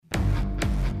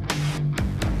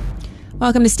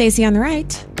Welcome to Stacy on the Right,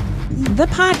 the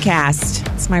podcast.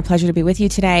 It's my pleasure to be with you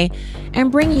today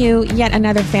and bring you yet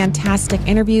another fantastic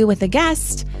interview with a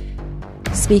guest.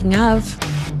 Speaking of,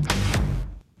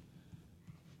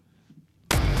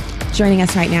 joining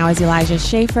us right now is Elijah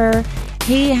Schaffer.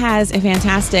 He has a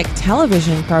fantastic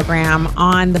television program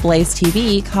on the Blaze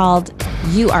TV called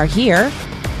You Are Here,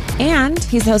 and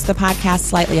he's the host of the podcast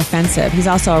Slightly Offensive. He's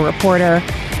also a reporter,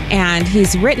 and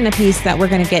he's written a piece that we're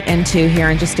going to get into here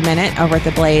in just a minute over at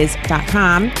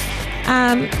theblaze.com.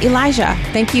 Elijah,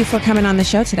 thank you for coming on the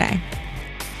show today.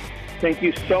 Thank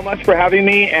you so much for having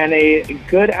me, and a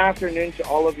good afternoon to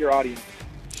all of your audience.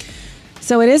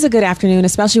 So it is a good afternoon,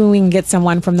 especially when we can get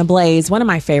someone from The Blaze, one of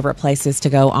my favorite places to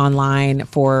go online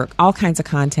for all kinds of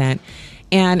content.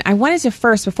 And I wanted to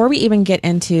first, before we even get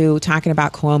into talking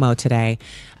about Cuomo today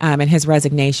and his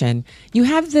resignation, you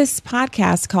have this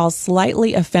podcast called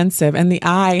Slightly Offensive, and the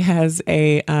I has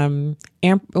a,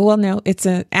 it's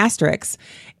an asterisk.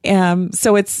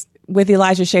 So it's with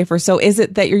Elijah Schaffer. So is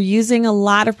it that you're using a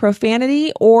lot of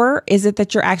profanity, or is it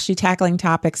that you're actually tackling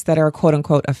topics that are quote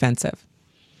unquote offensive?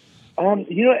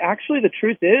 Actually, the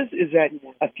truth is that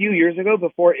a few years ago,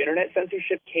 before internet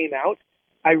censorship came out,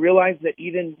 I realized that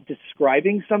even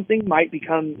describing something might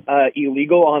become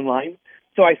illegal online.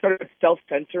 So I started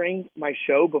self-censoring my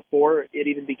show before it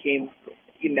even became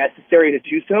necessary to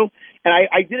do so. And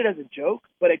I did it as a joke,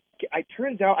 but it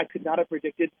turns out I could not have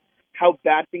predicted how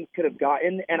bad things could have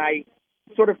gotten. And I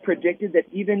sort of predicted that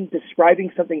even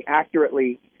describing something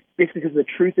accurately, basically because the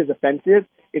truth is offensive,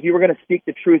 if you were going to speak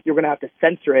the truth, you're going to have to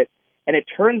censor it. And it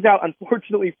turns out,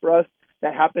 unfortunately for us,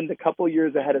 that happened a couple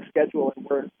years ahead of schedule. And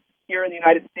we're here in the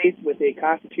United States with a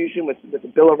constitution, with a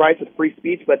Bill of Rights, with free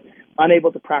speech, but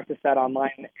unable to practice that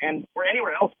online and or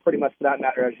anywhere else, pretty much for that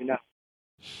matter, as you know.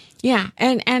 Yeah.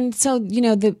 And so,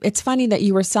 it's funny that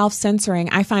you were self-censoring.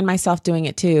 I find myself doing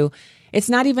it too. It's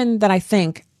not even that I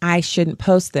think I shouldn't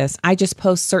post this. I just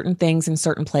post certain things in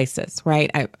certain places, right?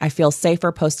 I feel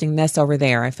safer posting this over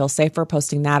there. I feel safer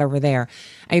posting that over there.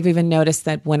 I've even noticed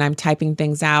that when I'm typing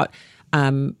things out,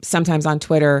 sometimes on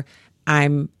Twitter,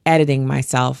 I'm editing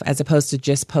myself as opposed to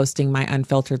just posting my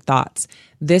unfiltered thoughts.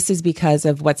 This is because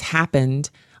of what's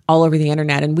happened all over the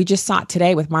internet. And we just saw it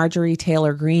today with Marjorie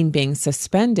Taylor Greene being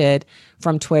suspended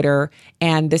from Twitter.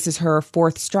 And this is her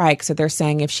fourth strike. So they're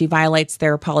saying if she violates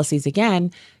their policies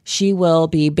again, she will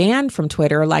be banned from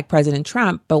Twitter like President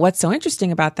Trump. But what's so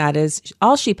interesting about that is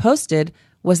all she posted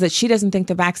was that she doesn't think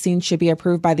the vaccine should be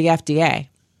approved by the FDA.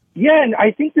 Yeah, and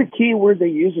I think the key word they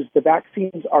use is the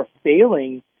vaccines are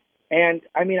failing. And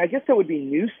I mean, I guess that would be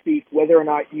newspeak, whether or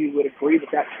not you would agree that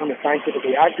that term is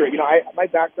scientifically accurate. My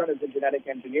background is in genetic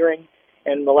engineering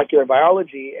and molecular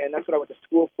biology, and that's what I went to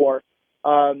school for.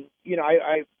 I'm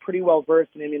pretty well versed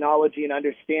in immunology and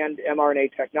understand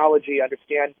mRNA technology,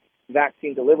 understand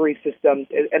vaccine delivery systems,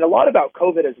 and a lot about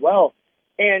COVID as well.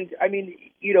 And I mean,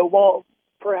 while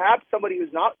perhaps somebody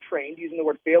who's not trained, using the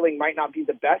word failing might not be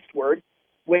the best word,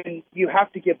 when you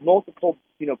have to give multiple,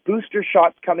 booster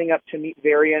shots coming up to meet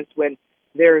variants, when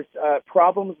there's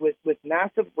problems with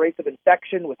massive rates of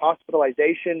infection, with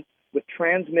hospitalization, with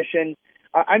transmission.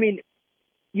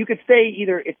 You could say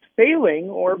either it's failing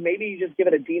or maybe you just give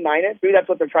it a D-. Maybe that's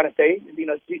what they're trying to say.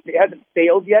 It hasn't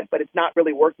failed yet, but it's not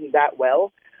really working that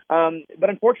well. But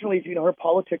unfortunately, her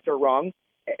politics are wrong.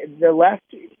 The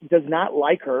left does not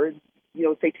like her.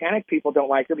 Satanic people don't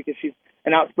like her because she's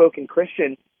an outspoken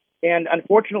Christian. And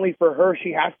unfortunately for her,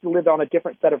 she has to live on a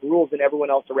different set of rules than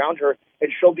everyone else around her,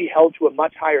 and she'll be held to a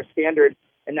much higher standard,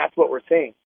 and that's what we're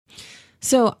seeing.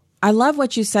 So I love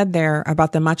what you said there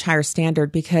about the much higher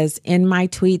standard, because in my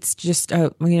tweets just,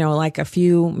 like a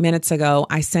few minutes ago,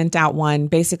 I sent out one.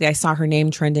 Basically, I saw her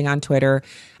name trending on Twitter.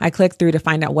 I clicked through to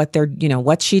find out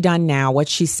what's she done now, what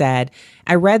she said.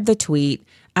 I read the tweet.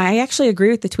 I actually agree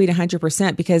with the tweet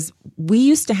 100% because we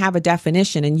used to have a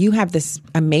definition, and you have this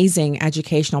amazing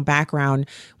educational background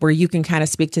where you can kind of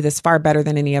speak to this far better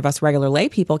than any of us regular lay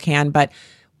people can. But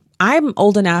I'm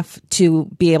old enough to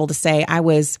be able to say I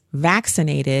was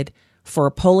vaccinated for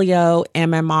polio,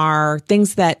 MMR,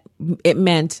 things that it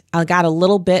meant I got a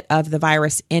little bit of the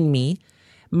virus in me.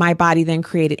 My body then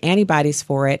created antibodies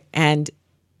for it. And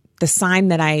the sign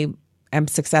that I am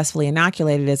successfully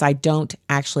inoculated is I don't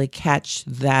actually catch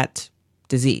that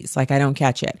disease. Like I don't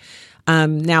catch it.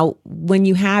 Now, when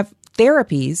you have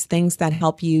therapies, things that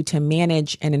help you to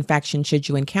manage an infection should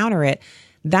you encounter it,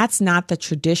 that's not the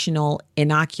traditional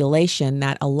inoculation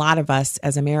that a lot of us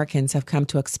as Americans have come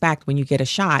to expect when you get a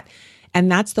shot.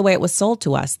 And that's the way it was sold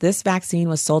to us. This vaccine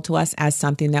was sold to us as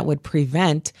something that would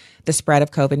prevent the spread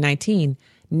of COVID-19.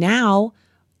 Now,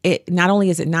 it not only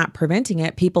is it not preventing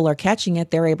it, people are catching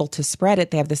it, they're able to spread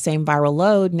it, they have the same viral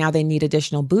load, now they need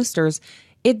additional boosters.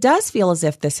 It does feel as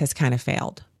if this has kind of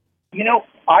failed.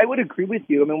 I would agree with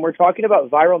you. I mean, we're talking about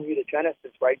viral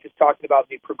mutagenesis, right? Just talking about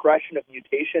the progression of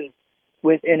mutations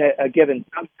within a given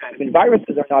subset. I mean,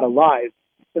 viruses are not alive.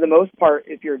 For the most part,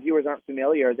 if your viewers aren't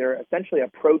familiar, they're essentially a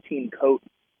protein coat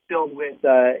filled with,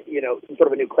 some sort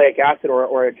of a nucleic acid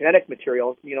or a genetic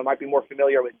material. Might be more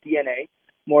familiar with DNA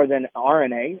more than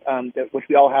RNA, which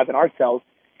we all have in our cells.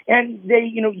 And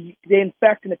they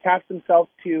infect and attach themselves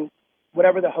to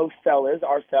whatever the host cell is,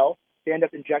 our cell. They end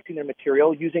up injecting their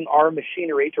material using our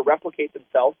machinery to replicate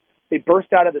themselves. They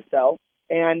burst out of the cell,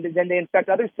 and then they infect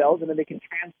other cells, and then they can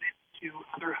transmit to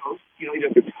other hosts, either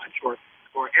through touch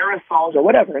or aerosols or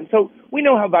whatever. And so we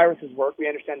know how viruses work. We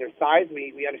understand their size.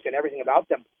 We understand everything about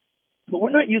them. But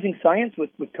we're not using science with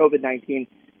COVID-19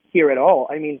 here at all.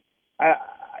 I mean,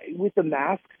 with the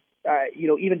masks,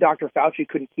 even Dr. Fauci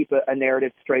couldn't keep a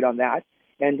narrative straight on that.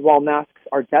 And while masks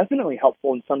are definitely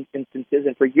helpful in some instances,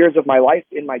 and for years of my life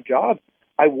in my job,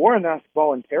 I wore a mask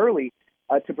voluntarily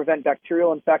to prevent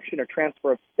bacterial infection or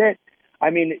transfer of spit.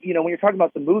 I mean, when you're talking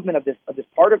about the movement of this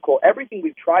particle, everything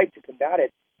we've tried to combat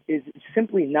it is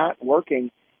simply not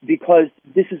working because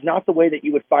this is not the way that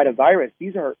you would fight a virus.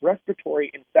 These are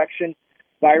respiratory infection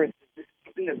viruses. This is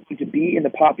something that's going to be in the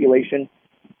population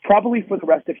probably for the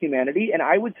rest of humanity. And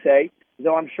I would say,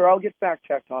 though I'm sure I'll get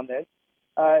fact-checked on this,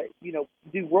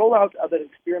 the rollout of an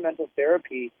experimental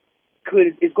therapy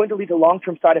is going to lead to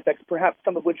long-term side effects, perhaps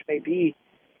some of which may be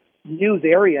new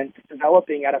variants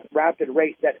developing at a rapid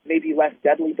rate that may be less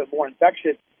deadly but more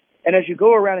infectious. And as you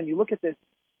go around and you look at this,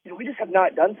 we just have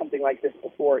not done something like this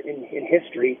before in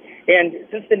history. And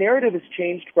since the narrative has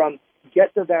changed from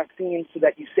get the vaccine so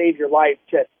that you save your life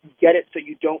to get it so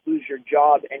you don't lose your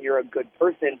job and you're a good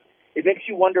person, it makes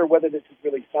you wonder whether this is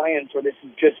really science or this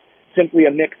is just simply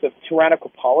a mix of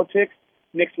tyrannical politics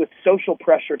mixed with social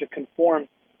pressure to conform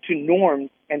to norms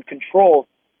and control.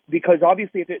 Because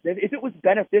obviously, if it was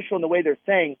beneficial in the way they're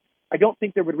saying, I don't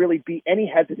think there would really be any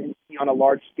hesitancy on a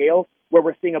large scale where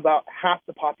we're seeing about half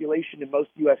the population in most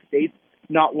U.S. states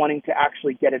not wanting to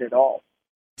actually get it at all.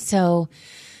 So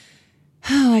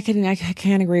I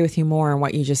can't agree with you more on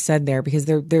what you just said there, because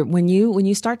when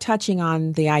you start touching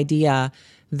on the idea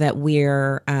that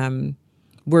we're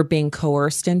being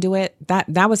coerced into it,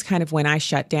 that was kind of when I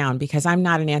shut down, because I'm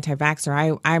not an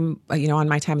anti-vaxxer. I'm on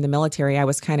my time in the military, I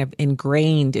was kind of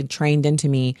ingrained and trained into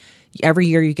me. Every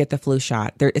year you get the flu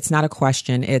shot. It's not a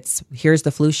question. It's here's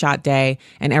the flu shot day,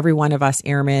 and every one of us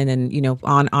airmen and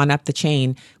on up the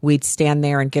chain, we'd stand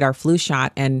there and get our flu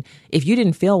shot. And if you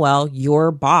didn't feel well,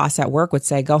 your boss at work would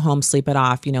say, "Go home, sleep it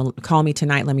off. Call me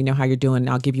tonight. Let me know how you're doing.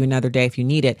 I'll give you another day if you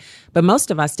need it." But most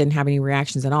of us didn't have any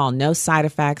reactions at all. No side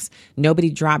effects. Nobody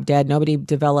dropped dead. Nobody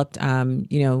developed,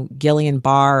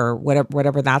 Guillain-Barré or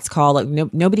whatever that's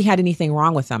called. Nobody had anything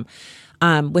wrong with them.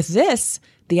 With this,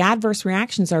 the adverse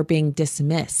reactions are being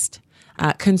dismissed.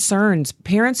 Concerns,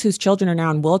 parents whose children are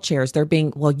now in wheelchairs, they're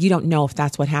being, well, you don't know if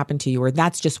that's what happened to you, or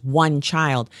that's just one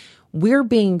child. We're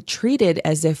being treated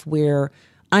as if we're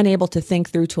unable to think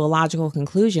through to a logical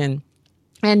conclusion.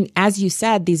 And as you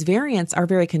said, these variants are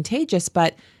very contagious,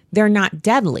 but they're not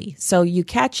deadly. So you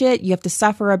catch it, you have to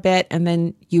suffer a bit, and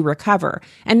then you recover.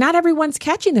 And not everyone's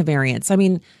catching the variants. I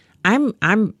mean,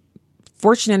 I'm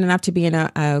fortunate enough to be in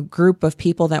a group of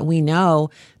people that we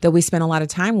know, that we spend a lot of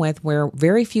time with, where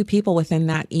very few people within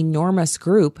that enormous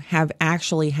group have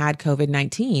actually had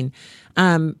COVID-19.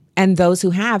 And those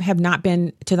who have not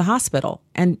been to the hospital.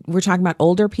 And we're talking about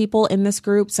older people in this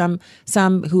group, some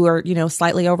who are,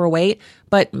 slightly overweight,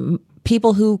 but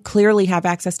people who clearly have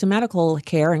access to medical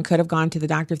care and could have gone to the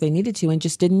doctor if they needed to and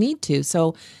just didn't need to.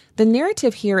 So the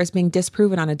narrative here is being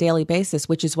disproven on a daily basis,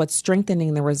 which is what's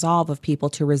strengthening the resolve of people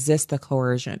to resist the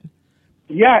coercion.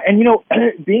 Yeah, and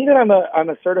being that I'm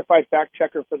a certified fact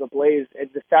checker for the Blaze, and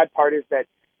the sad part is that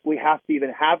we have to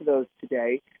even have those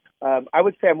today. I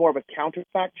would say I'm more of a counter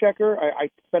fact checker.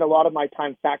 I spend a lot of my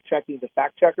time fact checking the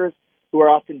fact checkers, who are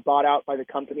often bought out by the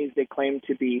companies they claim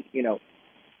to be,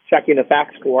 checking the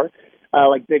facts for,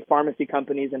 like big pharmacy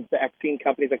companies and vaccine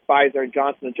companies like Pfizer and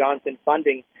Johnson & Johnson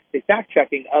funding the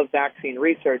fact-checking of vaccine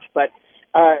research. But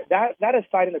that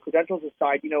aside, and the credentials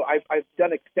aside, I've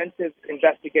done extensive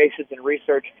investigations and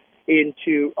research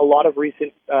into a lot of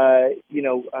recent,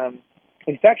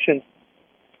 infections.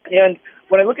 And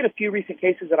when I look at a few recent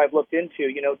cases that I've looked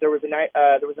into, there was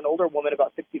an older woman,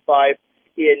 about 65,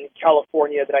 in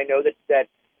California that I know that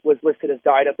was listed as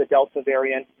died of the Delta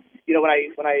variant.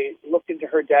 When I looked into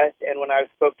her death, and when I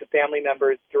spoke to family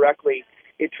members directly,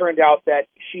 it turned out that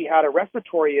she had a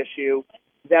respiratory issue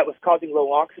that was causing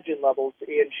low oxygen levels,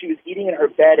 and she was eating in her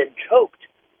bed and choked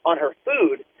on her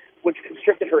food, which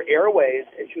constricted her airways,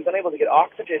 and she was unable to get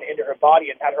oxygen into her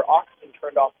body and had her oxygen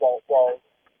turned off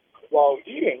while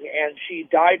eating, and she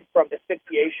died from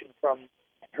asphyxiation from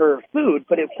her food.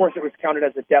 But of course, it was counted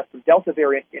as a death from Delta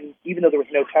variant, and even though there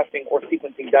was no testing or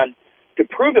sequencing done to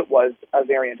prove it was a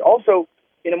variant. Also,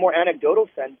 in a more anecdotal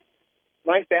sense,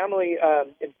 my family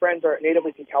and friends are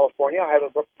natively from California. I have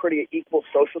a pretty equal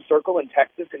social circle in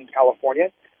Texas and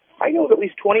California. I know of at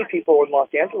least 20 people in Los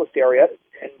Angeles area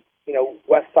and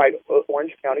West Side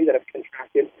Orange County that have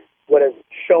contracted what has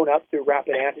shown up through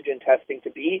rapid antigen testing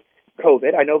to be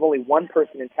COVID. I know of only one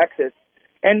person in Texas.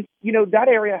 And, that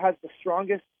area has the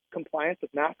strongest compliance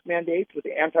with mask mandates, with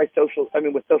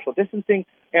with social distancing,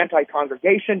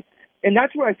 anti-congregation. And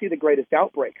that's where I see the greatest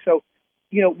outbreak. So,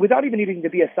 without even needing to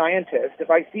be a scientist,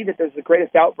 if I see that there's the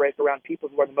greatest outbreak around people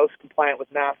who are the most compliant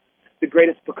with masks, the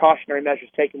greatest precautionary measures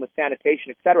taken with sanitation,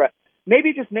 et cetera,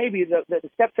 maybe, just maybe, the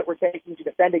steps that we're taking to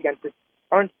defend against this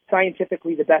aren't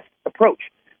scientifically the best approach.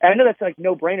 And I know that's like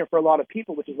no-brainer for a lot of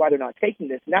people, which is why they're not taking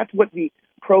this. And that's what the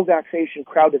pro-vaccination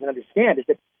crowd doesn't understand, is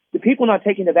that the people not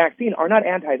taking the vaccine are not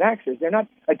anti-vaxxers. They're not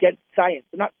against science.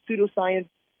 They're not pseudoscience.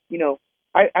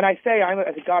 I say I'm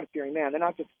as a God-fearing man. They're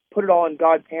not just put it all in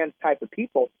God's hands type of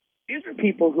people. These are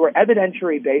people who are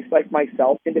evidentiary-based, like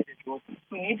myself, individuals,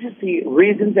 who need to see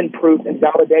reasons and proof and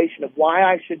validation of why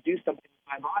I should do something with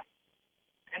my body.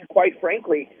 And quite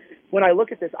frankly, when I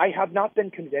look at this, I have not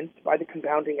been convinced by the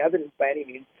compounding evidence by any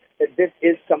means that this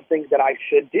is something that I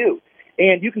should do.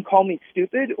 And you can call me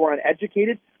stupid or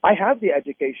uneducated. I have the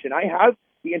education. I have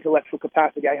the intellectual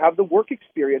capacity. I have the work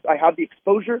experience. I have the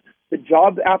exposure, the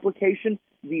job application,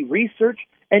 the research.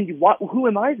 And who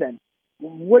am I then?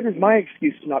 What is my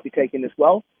excuse to not be taking this?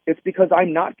 Well, it's because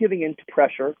I'm not giving in to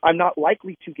pressure. I'm not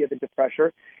likely to give in to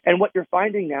pressure. And what you're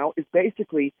finding now is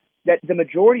basically that the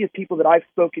majority of people that I've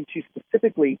spoken to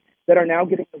specifically that are now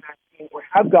getting the vaccine or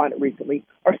have gotten it recently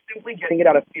are simply getting it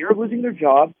out of fear of losing their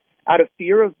job, out of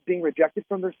fear of being rejected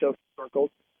from their social circles,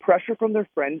 pressure from their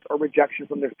friends, or rejection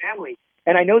from their family.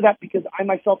 And I know that because I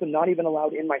myself am not even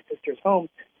allowed in my sister's home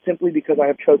simply because I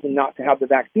have chosen not to have the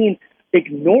vaccine,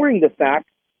 ignoring the fact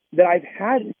that I've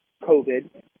had COVID,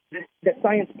 that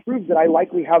science proves that I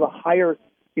likely have a higher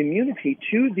immunity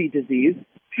to the disease,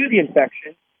 to the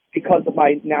infection, because of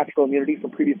my natural immunity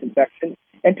from previous infection.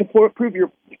 And to prove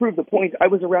the point, I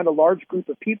was around a large group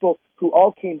of people who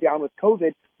all came down with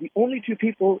COVID. The only two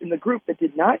people in the group that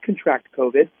did not contract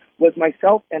COVID was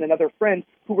myself and another friend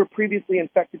who were previously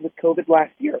infected with COVID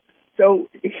last year. So,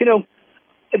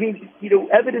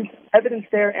 evidence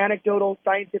there, anecdotal,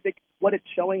 scientific, what it's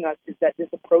showing us is that this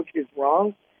approach is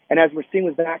wrong. And as we're seeing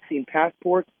with vaccine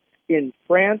passports in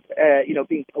France,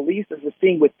 being policed, as we're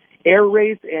seeing with air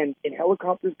raids and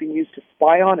helicopters being used to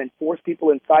spy on and force people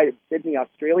inside of Sydney,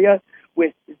 Australia,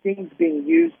 with things being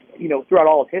used, throughout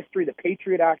all of history, the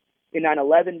Patriot Act in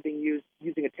 9/11 being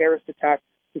using a terrorist attack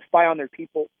to spy on their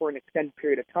people for an extended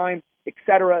period of time, et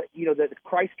cetera. The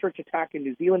Christchurch attack in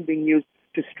New Zealand being used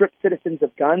to strip citizens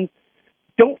of guns.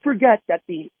 Don't forget that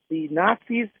the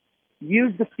Nazis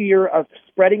used the fear of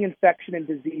spreading infection and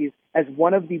disease as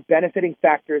one of the benefiting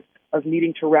factors of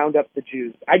needing to round up the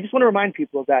Jews. I just want to remind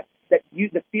people of that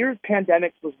the fear of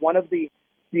pandemics was one of the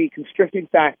constricting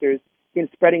factors in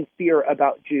spreading fear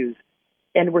about Jews.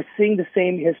 And we're seeing the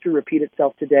same history repeat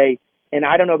itself today. And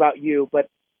I don't know about you, but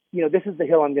this is the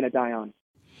hill I'm going to die on.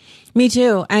 Me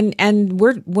too. And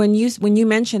when you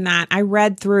mention that, I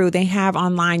read through, they have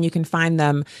online, you can find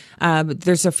them.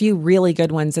 There's a few really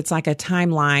good ones. It's like a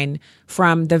timeline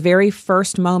from the very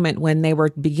first moment when they were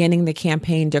beginning the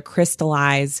campaign to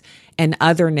crystallize an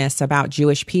otherness about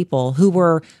Jewish people who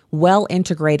were well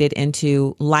integrated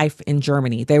into life in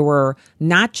Germany. They were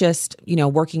not just,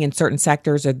 working in certain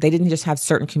sectors, or they didn't just have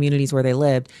certain communities where they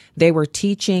lived. They were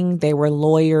teaching, they were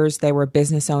lawyers, they were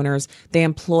business owners. They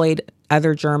employed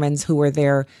other Germans who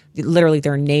were literally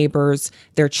their neighbors.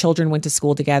 Their children went to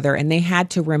school together, and they had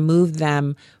to remove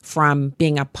them from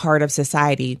being a part of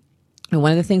society. And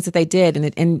one of the things that they did,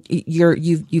 and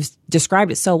you've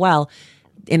described it so well,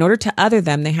 in order to other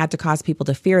them, they had to cause people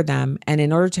to fear them. And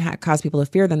in order to cause people to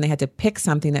fear them, they had to pick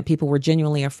something that people were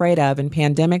genuinely afraid of. And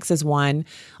pandemics is one.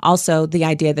 Also, the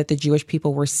idea that the Jewish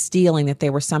people were stealing, that they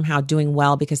were somehow doing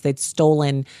well because they'd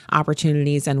stolen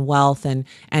opportunities and wealth and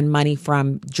money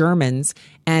from Germans,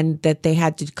 and that they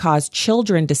had to cause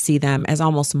children to see them as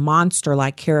almost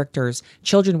monster-like characters.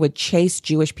 Children would chase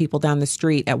Jewish people down the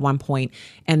street at one point,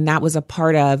 and that was a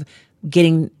part of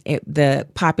getting the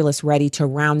populace ready to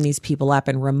round these people up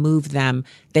and remove them.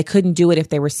 They couldn't do it if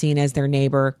they were seen as their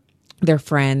neighbor. their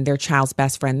friend, their child's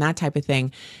best friend, that type of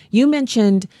thing. You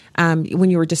mentioned when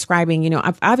you were describing,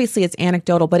 obviously it's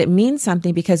anecdotal, but it means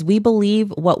something because we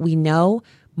believe what we know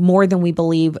more than we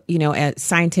believe,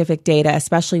 scientific data,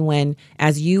 especially when,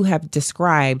 as you have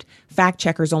described, fact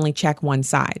checkers only check one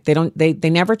side. They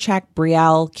never check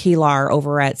Brielle Kilar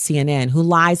over at CNN, who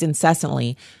lies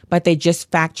incessantly, but they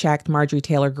just fact checked Marjorie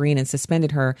Taylor Greene and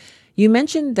suspended her. You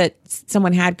mentioned that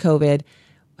someone had COVID.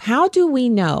 How do we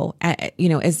know,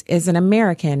 as an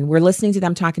American, we're listening to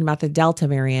them talking about the Delta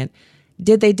variant.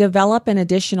 Did they develop an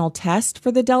additional test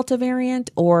for the Delta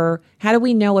variant? Or how do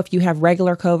we know if you have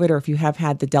regular COVID or if you have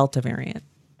had the Delta variant?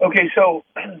 Okay, so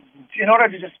in order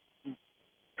to just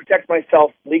protect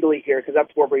myself legally here, because that's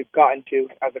where we've gotten to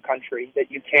as a country, that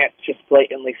you can't just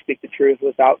blatantly speak the truth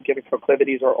without giving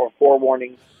proclivities or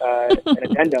forewarnings and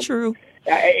addendum. True.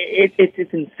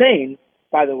 It's insane,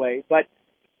 by the way, but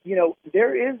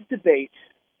there is debate,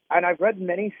 and I've read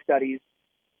many studies.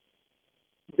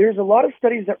 There's a lot of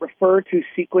studies that refer to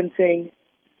sequencing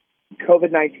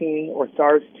COVID-19 or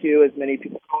SARS-2, as many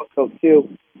people call it,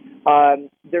 CoV-2.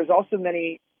 There's also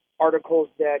many articles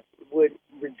that would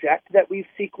reject that we've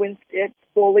sequenced it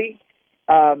fully.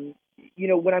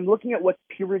 When I'm looking at what's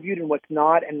peer-reviewed and what's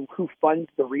not and who funds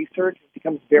the research, it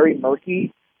becomes very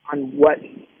murky on what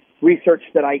research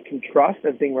that I can trust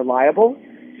as being reliable.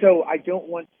 So I don't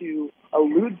want to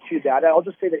allude to that. I'll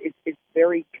just say that it's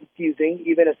very confusing,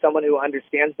 even as someone who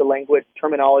understands the language,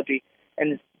 terminology,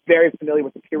 and is very familiar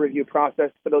with the peer review process.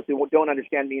 For those who don't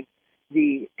understand, means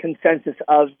the consensus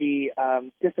of the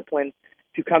discipline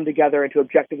to come together and to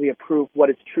objectively approve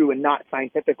what is true and not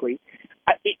scientifically.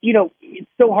 It's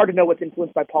so hard to know what's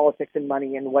influenced by politics and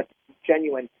money and what's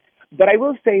genuine. But I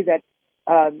will say that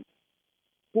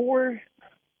for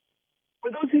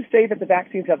those who say that the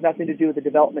vaccines have nothing to do with the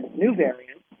development of new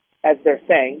variants, as they're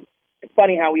saying, it's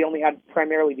funny how we only had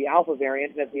primarily the Alpha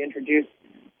variant, and as we introduce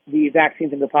the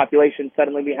vaccines into the population,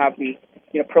 suddenly we have the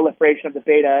proliferation of the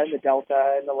Beta and the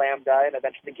Delta and the Lambda and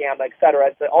eventually the Gamma, et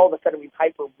cetera. So all of a sudden we've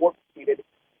warp-speeded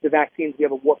the vaccines. We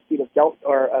have a warp speed of Delta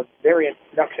or of variant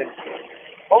production.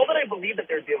 All that I believe that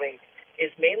they're doing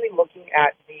is mainly looking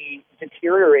at the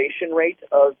deterioration rate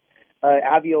of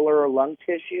alveolar or lung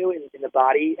tissue in the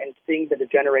body and seeing the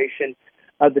degeneration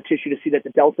of the tissue to see that the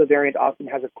Delta variant often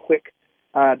has a quick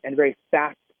and very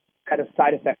fast kind of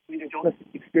side effect. You either don't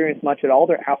experience much at all,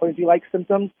 they're allergy-like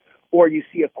symptoms, or you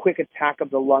see a quick attack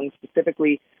of the lungs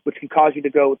specifically, which can cause you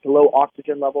to go to low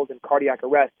oxygen levels and cardiac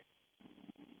arrest.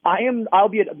 I'll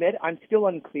admit, I'm still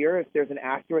unclear if there's an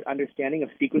accurate understanding of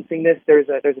sequencing this. There's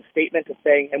a statement of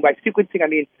saying, and by sequencing I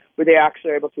mean where they actually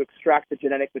are able to extract the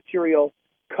genetic material,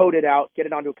 code it out, get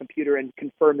it onto a computer, and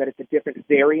confirm that it's a different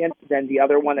variant than the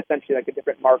other one, essentially like a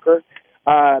different marker.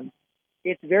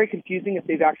 It's very confusing if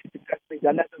they've actually successfully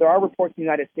done that. So there are reports in the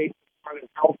United States, the Department of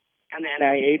Health and the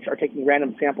NIH are taking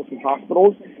random samples from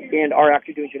hospitals and are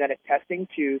actually doing genetic testing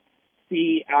to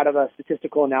see out of a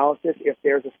statistical analysis if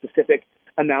there's a specific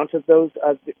amount of those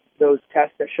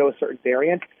tests that show a certain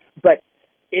variant. But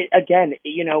it's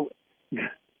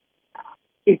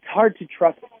hard to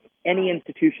trust any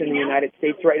institution in the United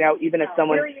States right now, even as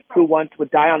someone who once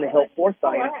would die on the Hill for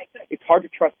science. It's hard to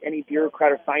trust any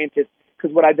bureaucrat or scientist,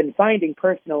 because what I've been finding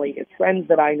personally is friends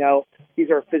that I know, these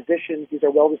are physicians, these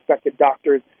are well-respected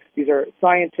doctors, these are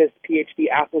scientists, PhD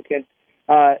applicants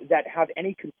that have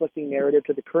any conflicting narrative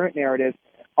to the current narrative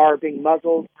are being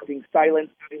muzzled, are being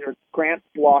silenced, having their grants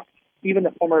blocked. Even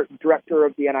the former director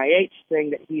of the NIH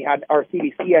saying that he had, or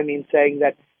CDC, saying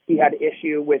that he had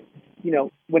issue with,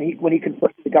 when he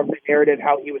conflicted the government narrative,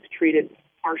 how he was treated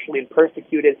harshly and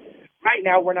persecuted. Right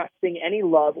now, we're not seeing any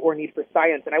love or need for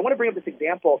science. And I want to bring up this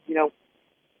example.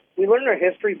 We learn in our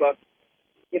history books,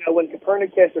 when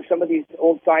Copernicus or some of these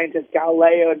old scientists,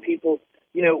 Galileo and people,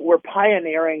 were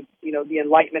pioneering, the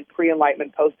Enlightenment,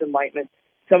 pre-Enlightenment, post-Enlightenment,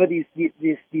 some of these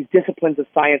disciplines of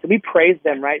science. And we praise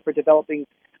them, right, for developing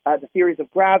the theories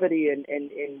of gravity and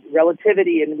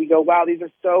relativity. And we go, wow, these are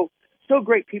so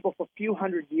great people for a few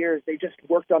hundred years. They just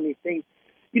worked on these things.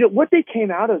 What they came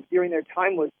out of during their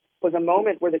time was a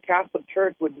moment where the Catholic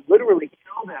Church would literally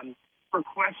kill them for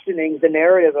questioning the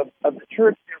narrative of the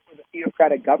church, therefore the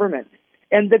theocratic government.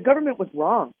 And the government was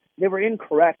wrong. They were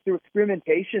incorrect. Through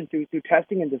experimentation, through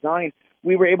testing and design,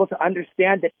 we were able to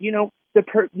understand that,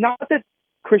 not that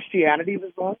Christianity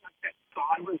was wrong, not that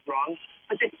God was wrong,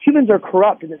 but that humans are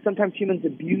corrupt and that sometimes humans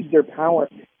abuse their power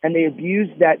and they abuse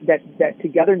that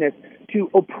togetherness to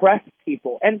oppress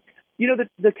people. And,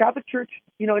 the Catholic Church,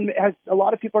 has a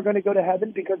lot of people are going to go to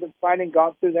heaven because of finding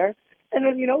God through there. And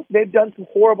then, they've done some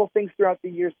horrible things throughout the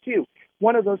years, too.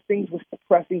 One of those things was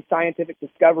suppressing scientific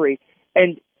discovery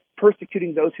and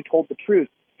persecuting those who told the truth.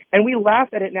 And we laugh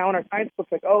at it now in our science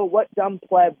books, like, oh, what dumb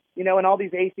plebs, and all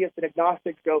these atheists and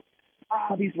agnostics go,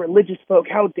 these religious folk,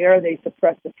 how dare they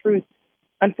suppress the truth?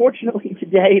 Unfortunately,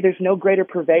 today, there's no greater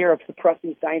purveyor of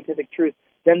suppressing scientific truth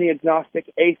than the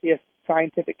agnostic, atheist,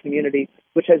 scientific community,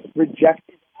 which has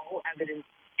rejected all evidence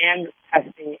and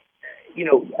testing,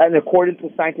 in accordance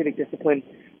with scientific discipline,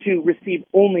 to receive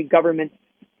only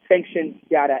government-sanctioned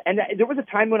data. And there was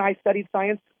a time when I studied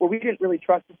science where we didn't really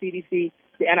trust the CDC,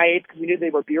 the NIH, because we knew they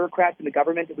were bureaucrats in the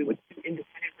government, and we would do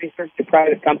independent research to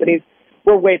private companies.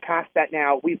 We're way past that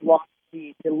now. We've lost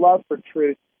the love for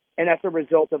truth, and that's a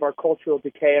result of our cultural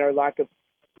decay and our lack of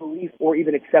belief or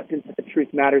even acceptance that the truth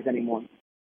matters anymore.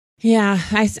 Yeah,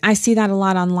 I see that a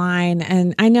lot online,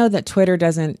 and I know that Twitter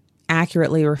doesn't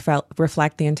accurately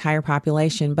reflect the entire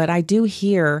population, but I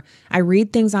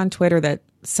read things on Twitter that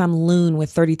some loon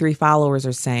with 33 followers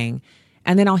are saying,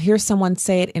 and then I'll hear someone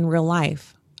say it in real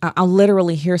life. I'll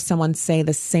literally hear someone say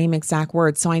the same exact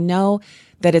words. So I know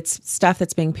that it's stuff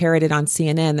that's being parroted on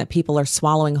CNN that people are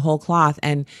swallowing whole cloth.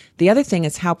 And the other thing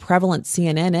is how prevalent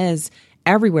CNN is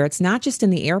everywhere. It's not just in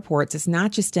the airports. It's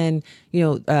not just in,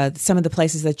 some of the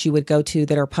places that you would go to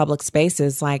that are public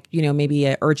spaces, like,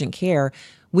 maybe urgent care.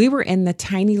 We were in the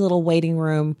tiny little waiting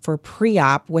room for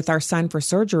pre-op with our son for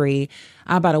surgery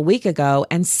about a week ago,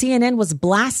 and CNN was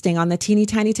blasting on the teeny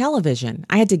tiny television.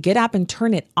 I had to get up and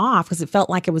turn it off because it felt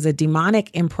like it was a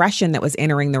demonic impression that was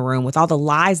entering the room with all the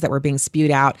lies that were being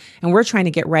spewed out. And we're trying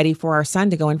to get ready for our son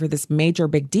to go in for this major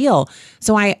big deal.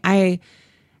 So I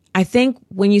think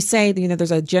when you say, there's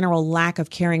a general lack of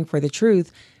caring for the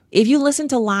truth, if you listen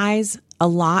to lies a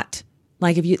lot,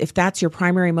 like if that's your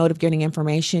primary mode of getting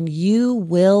information, you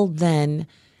will then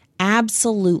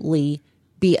absolutely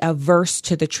be averse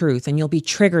to the truth, and you'll be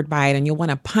triggered by it, and you'll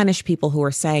want to punish people who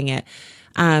are saying it.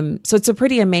 So it's a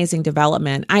pretty amazing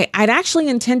development. I'd actually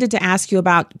intended to ask you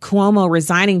about Cuomo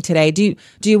resigning today. Do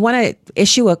you want to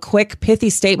issue a quick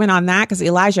pithy statement on that? Because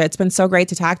Elijah, it's been so great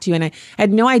to talk to you, and I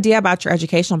had no idea about your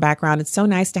educational background. It's so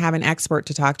nice to have an expert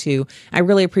to talk to. I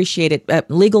really appreciate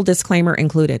it. Legal disclaimer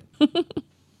included.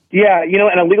 Yeah,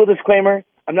 and a legal disclaimer,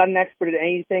 I'm not an expert at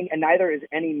anything, and neither is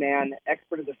any man.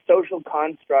 Expert is a social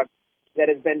construct that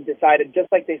has been decided,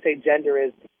 just like they say gender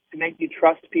is, to make you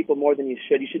trust people more than you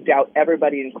should. You should doubt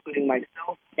everybody, including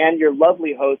myself and your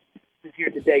lovely host who's here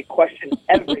today. Question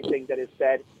everything that is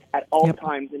said at all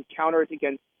times and counter it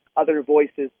against other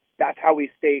voices. That's how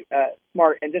we stay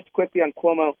smart. And just quickly on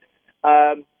Cuomo,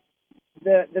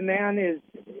 the man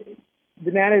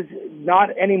is not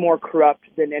any more corrupt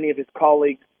than any of his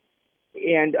colleagues.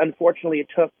 And unfortunately, it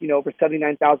took over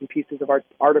 79,000 pieces of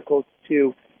articles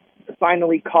to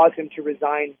finally cause him to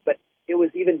resign. But it was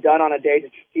even done on a day to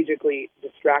strategically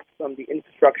distract from the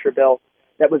infrastructure bill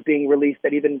that was being released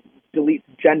that even deletes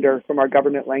gender from our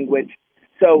government language.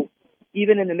 So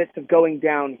even in the midst of going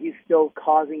down, he's still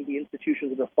causing the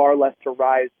institutions of the far left to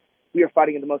rise. We are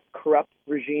fighting in the most corrupt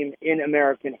regime in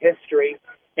American history.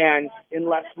 And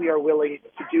unless we are willing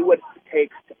to do what it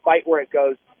takes to fight where it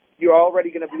goes, you're already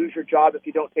going to lose your job if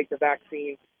you don't take the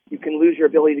vaccine. You can lose your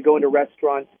ability to go into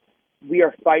restaurants. We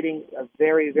are fighting a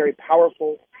very, very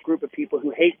powerful group of people who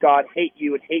hate God, hate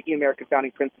you, and hate the American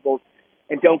founding principles,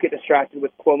 and don't get distracted with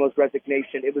Cuomo's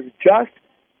resignation. It was just,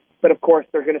 but of course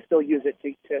they're going to still use it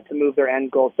to move their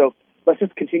end goal. So let's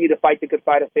just continue to fight the good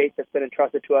fight of faith that's been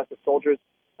entrusted to us as soldiers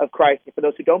of Christ. And for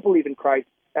those who don't believe in Christ,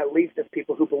 at least as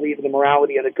people who believe in the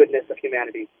morality and the goodness of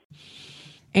humanity.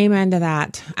 Amen to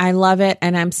that. I love it.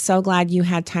 And I'm so glad you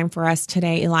had time for us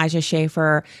today, Elijah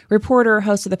Schaffer, reporter,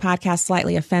 host of the podcast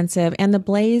Slightly Offensive, and the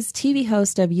Blaze TV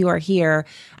host of You Are Here.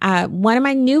 One of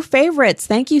my new favorites.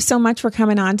 Thank you so much for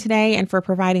coming on today and for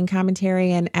providing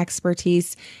commentary and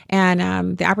expertise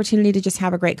and the opportunity to just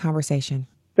have a great conversation.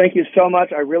 Thank you so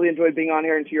much. I really enjoyed being on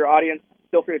here, and to your audience,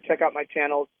 feel free to check out my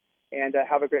channels and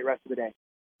have a great rest of the day.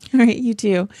 All right, you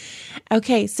too.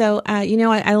 Okay, so,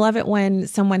 I love it when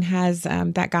someone has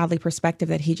that godly perspective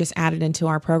that he just added into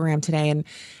our program today.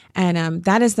 And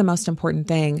that is the most important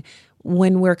thing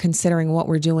when we're considering what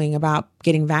we're doing about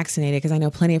getting vaccinated, because I know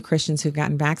plenty of Christians who've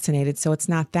gotten vaccinated, so it's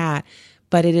not that.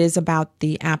 But it is about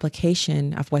the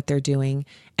application of what they're doing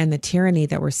and the tyranny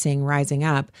that we're seeing rising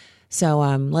up. So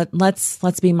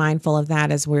let's be mindful of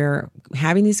that as we're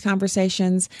having these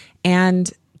conversations,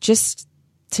 and just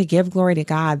to give glory to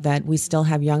God that we still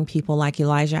have young people like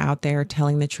Elijah out there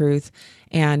telling the truth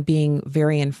and being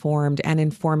very informed and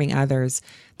informing others.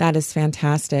 That is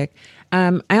fantastic.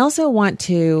 I also want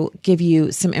to give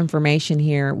you some information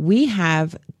here. We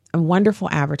have a wonderful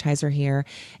advertiser here.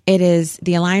 It is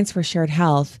the Alliance for Shared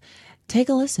Health. Take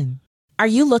a listen. Are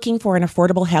you looking for an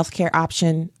affordable healthcare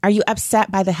option? Are you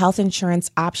upset by the health insurance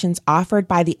options offered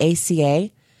by the ACA?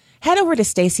 Head over to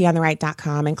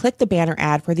stacyontheright.com and click the banner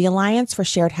ad for the Alliance for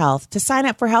Shared Health to sign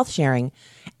up for health sharing.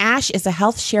 ASH is a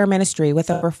health share ministry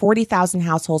with over 40,000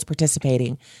 households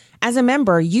participating. As a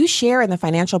member, you share in the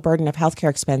financial burden of healthcare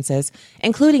expenses,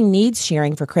 including needs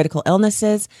sharing for critical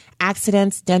illnesses,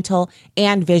 accidents, dental,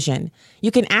 and vision. You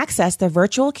can access the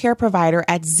virtual care provider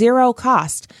at zero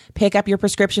cost, pick up your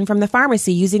prescription from the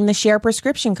pharmacy using the Share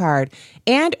prescription card,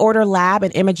 and order lab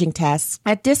and imaging tests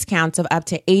at discounts of up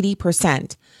to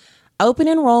 80%. Open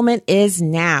enrollment is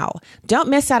now. Don't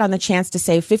miss out on the chance to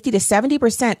save 50 to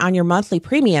 70% on your monthly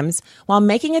premiums while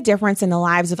making a difference in the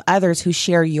lives of others who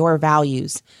share your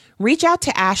values. Reach out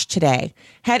to ASH today.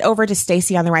 Head over to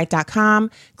stacyontheright.com,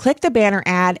 click the banner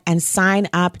ad, and sign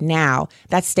up now.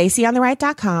 That's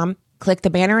stacyontheright.com. Click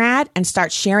the banner ad and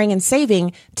start sharing and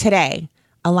saving today.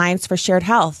 Alliance for Shared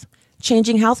Health.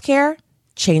 Changing healthcare,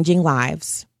 changing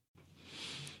lives.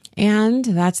 And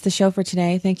that's the show for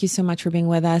today. Thank you so much for being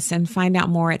with us, and find out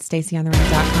more at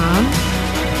stacyontheright.com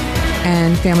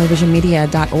and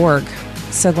familyvisionmedia.org.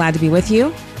 So glad to be with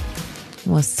you.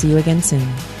 We'll see you again soon.